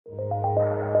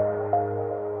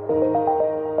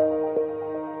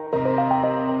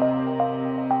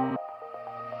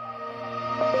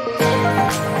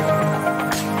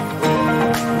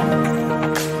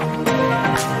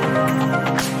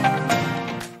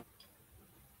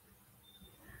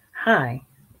Hi.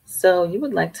 So you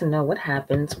would like to know what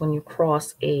happens when you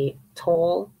cross a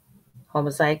tall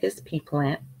homozygous pea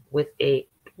plant with a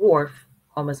dwarf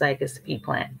homozygous pea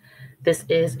plant. This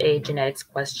is a genetics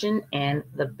question, and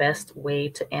the best way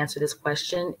to answer this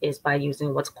question is by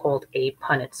using what's called a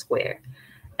Punnett square.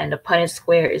 And a Punnett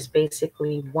square is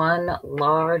basically one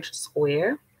large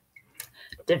square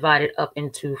divided up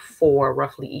into four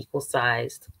roughly equal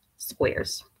sized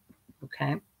squares.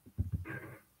 Okay.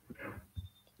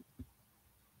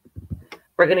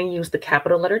 We're going to use the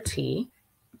capital letter T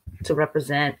to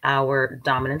represent our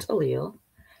dominant allele,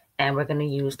 and we're going to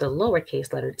use the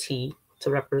lowercase letter t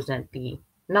to represent the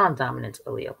non-dominant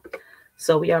allele.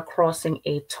 So we are crossing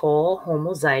a tall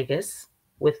homozygous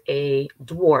with a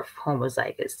dwarf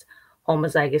homozygous.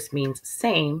 Homozygous means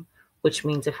same, which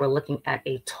means if we're looking at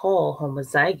a tall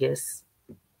homozygous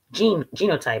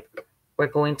genotype, we're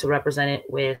going to represent it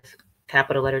with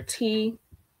capital letter T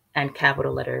and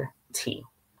capital letter T.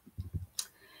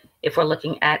 If we're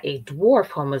looking at a dwarf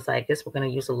homozygous, we're going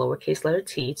to use a lowercase letter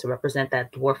t to represent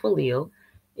that dwarf allele.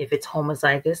 If it's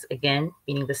homozygous, again,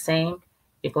 meaning the same,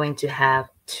 you're going to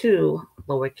have two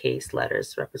lowercase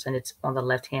letters represented on the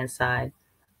left-hand side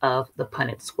of the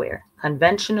Punnett square.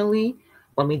 Conventionally,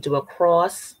 when we do a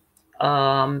cross,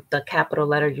 the capital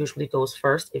letter usually goes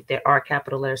first if there are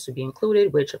capital letters to be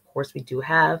included, which of course we do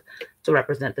have to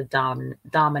represent the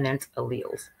dominant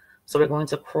alleles. So we're going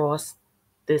to cross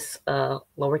this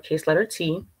lowercase letter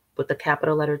t with the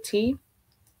capital letter T,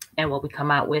 and what we come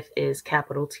out with is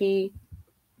capital T,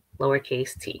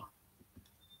 lowercase t.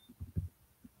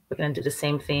 We're going to do the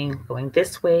same thing going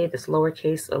this way, this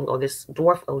lowercase, or this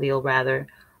dwarf allele rather,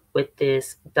 with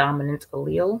this dominant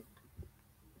allele,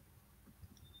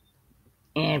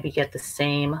 and we get the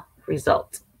same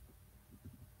result.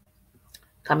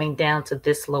 Coming down to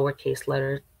this lowercase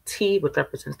letter t, which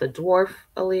represents the dwarf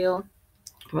allele,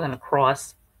 we're going to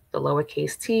cross the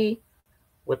lowercase t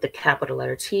with the capital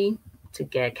letter T to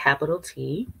get capital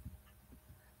T,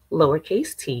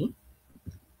 lowercase t.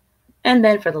 And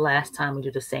then for the last time, we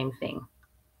do the same thing,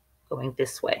 going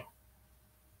this way.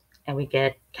 And we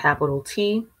get capital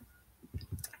T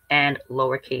and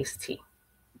lowercase t.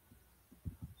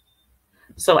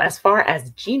 So as far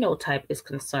as genotype is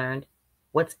concerned,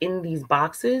 what's in these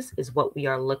boxes is what we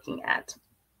are looking at,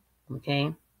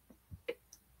 okay?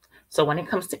 So when it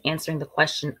comes to answering the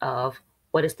question of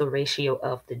what is the ratio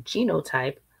of the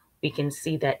genotype, we can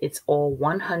see that it's all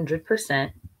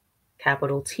 100%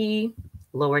 capital T,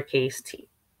 lowercase t.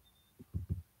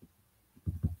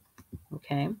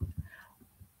 Okay.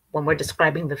 When we're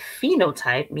describing the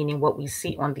phenotype, meaning what we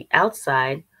see on the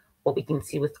outside, what we can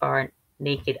see with our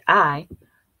naked eye,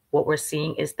 what we're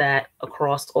seeing is that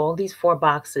across all these four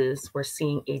boxes, we're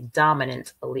seeing a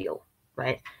dominant allele,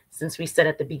 right? Since we said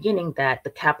at the beginning that the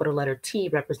capital letter T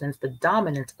represents the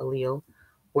dominant allele,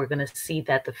 we're going to see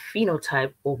that the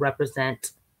phenotype will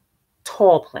represent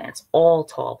tall plants, all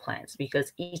tall plants,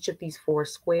 because each of these four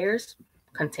squares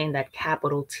contain that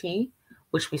capital T,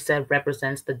 which we said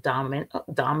represents the dominant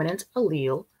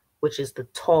allele, which is the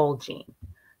tall gene.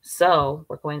 So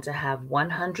we're going to have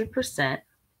 100%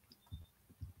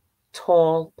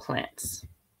 tall plants,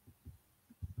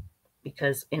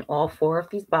 because in all four of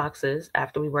these boxes,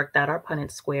 after we worked out our Punnett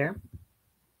square,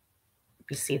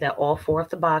 we see that all four of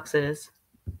the boxes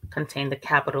contain the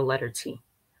capital letter T.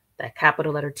 That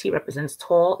capital letter T represents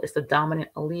tall, is the dominant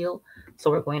allele. So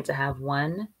we're going to have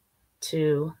 1,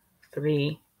 2,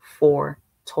 3, 4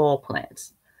 tall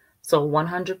plants. So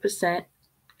 100%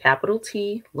 capital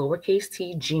T, lowercase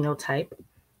t genotype,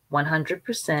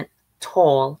 100%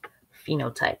 tall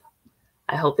phenotype.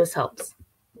 I hope this helps.